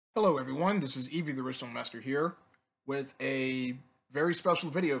Hello everyone, this is Evie the Original Master here with a very special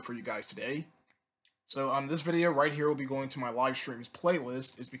video for you guys today. So this video right here will be going to my live streams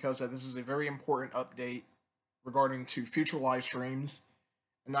playlist is because this is a very important update regarding to future live streams,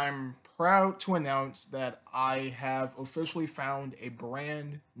 and I'm proud to announce that I have officially found a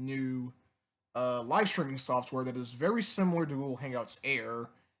brand new live streaming software that is very similar to Google Hangouts Air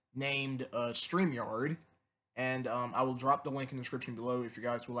named StreamYard. And I will drop the link in the description below if you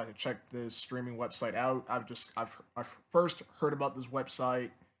guys would like to check this streaming website out. I've first heard about this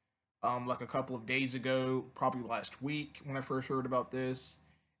website like a couple of days ago, probably last week when I first heard about this,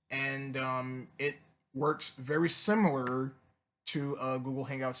 and it works very similar to Google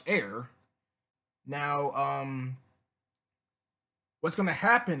Hangouts Air. Now, what's going to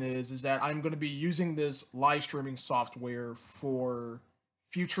happen is that I'm going to be using this live streaming software for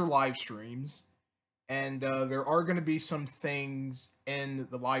future live streams, and there are going to be some things in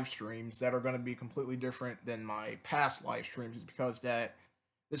the live streams that are going to be completely different than my past live streams because that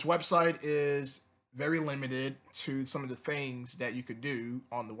this website is very limited to some of the things that you could do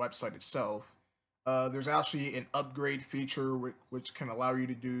on the website itself. There's actually an upgrade feature which can allow you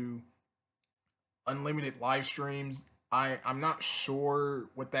to do unlimited live streams. I'm not sure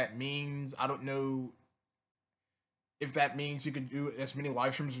what that means. I don't know if that means you can do as many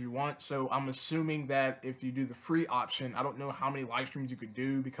live streams as you want. So I'm assuming that if you do the free option, I don't know how many live streams you could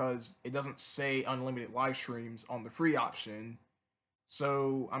do because it doesn't say unlimited live streams on the free option.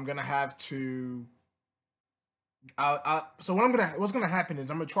 So I'm gonna have to. So what's gonna happen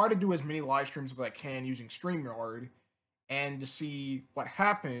is I'm gonna try to do as many live streams as I can using StreamYard, and to see what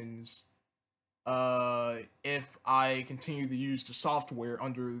happens if I continue to use the software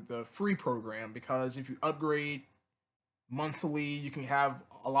under the free program. Because if you upgrade monthly, you can have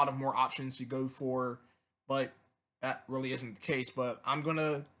a lot of more options to go for, but that really isn't the case. But I'm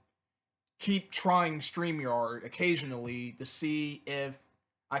gonna keep trying StreamYard occasionally to see if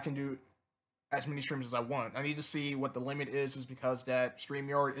I can do as many streams as I want. I need to see what the limit is because that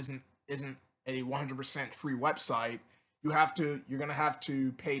StreamYard isn't a 100% free website. You're gonna have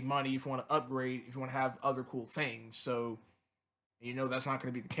to pay money if you want to upgrade, if you want to have other cool things. So that's not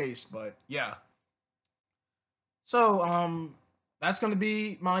gonna be the case, but yeah. So that's gonna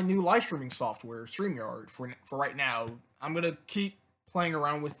be my new live streaming software, StreamYard, for right now. I'm gonna keep playing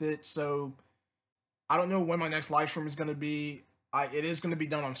around with it. So I don't know when my next live stream is gonna be. It is gonna be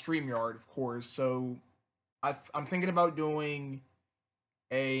done on StreamYard, of course. So I'm thinking about doing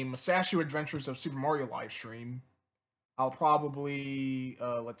a Mustachio Adventures of Super Mario live stream. I'll probably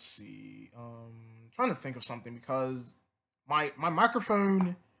let's see. Trying to think of something because my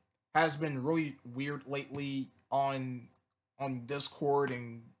microphone has been really weird lately on Discord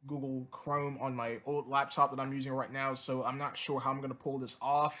and Google Chrome on my old laptop that I'm using right now, so I'm not sure how I'm gonna pull this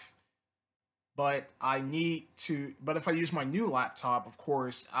off. But But if I use my new laptop, of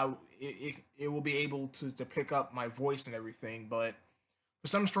course, it will be able to pick up my voice and everything. But for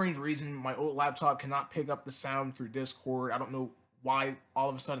some strange reason, my old laptop cannot pick up the sound through Discord. I don't know why all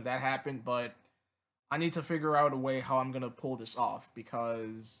of a sudden that happened, but I need to figure out a way how I'm gonna pull this off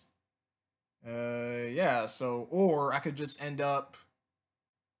because yeah, so or I could just end up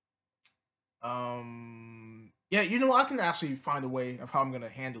yeah, I can actually find a way of how I'm going to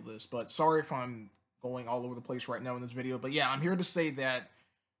handle this, but sorry if I'm going all over the place right now in this video. But yeah, I'm here to say that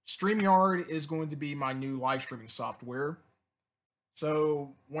StreamYard is going to be my new live streaming software.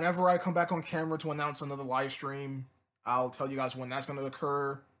 So whenever I come back on camera to announce another live stream, I'll tell you guys when that's going to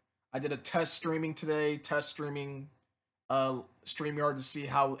occur. I did a test streaming today, test streaming StreamYard to see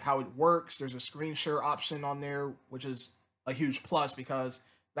how it works. There's a screen share option on there, which is a huge plus because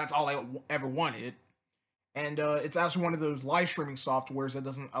that's all I ever wanted. And it's actually one of those live streaming softwares that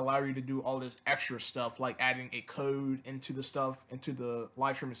doesn't allow you to do all this extra stuff like adding a code into the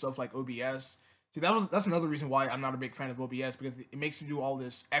live stream itself, like OBS. See, that's another reason why I'm not a big fan of OBS, because it makes you do all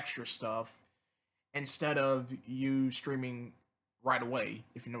this extra stuff instead of you streaming right away,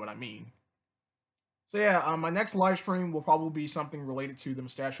 if you know what I mean. So yeah, my next live stream will probably be something related to the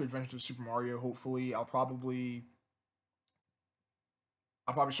Mustachio Adventures of Super Mario. Hopefully, I'll probably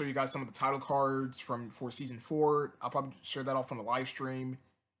show you guys some of the title cards for season 4. I'll probably share that off on the live stream.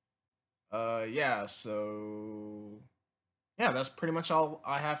 Yeah, so yeah, that's pretty much all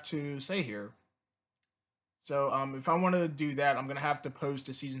I have to say here. So if I want to do that, I'm gonna have to post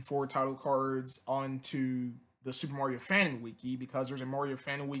the season 4 title cards onto the Super Mario Fan Wiki, because there's a Mario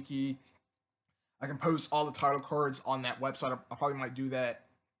Fan Wiki. I can post all the title cards on that website. I probably might do that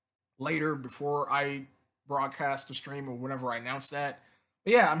later before I broadcast the stream or whenever I announce that.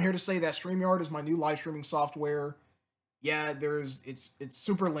 But yeah, I'm here to say that StreamYard is my new live streaming software. yeah, it's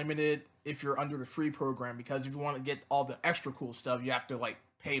super limited if you're under the free program, because if you want to get all the extra cool stuff, you have to like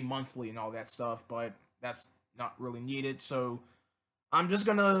pay monthly and all that stuff, but that's not really needed. So I'm just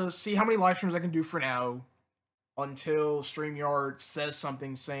gonna see how many live streams I can do for now until StreamYard says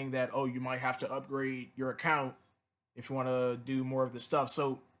something saying that, oh, you might have to upgrade your account if you want to do more of this stuff.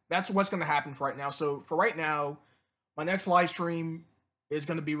 So that's what's going to happen for right now. So for right now, my next live stream is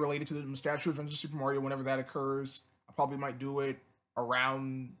going to be related to the Mustache Adventure Super Mario whenever that occurs. I probably might do it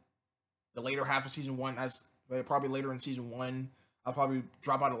around the later half of season one, as probably later in season one. I'll probably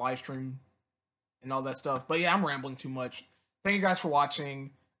drop out a live stream and all that stuff. But yeah, I'm rambling too much. Thank you guys for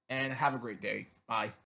watching and have a great day. Bye.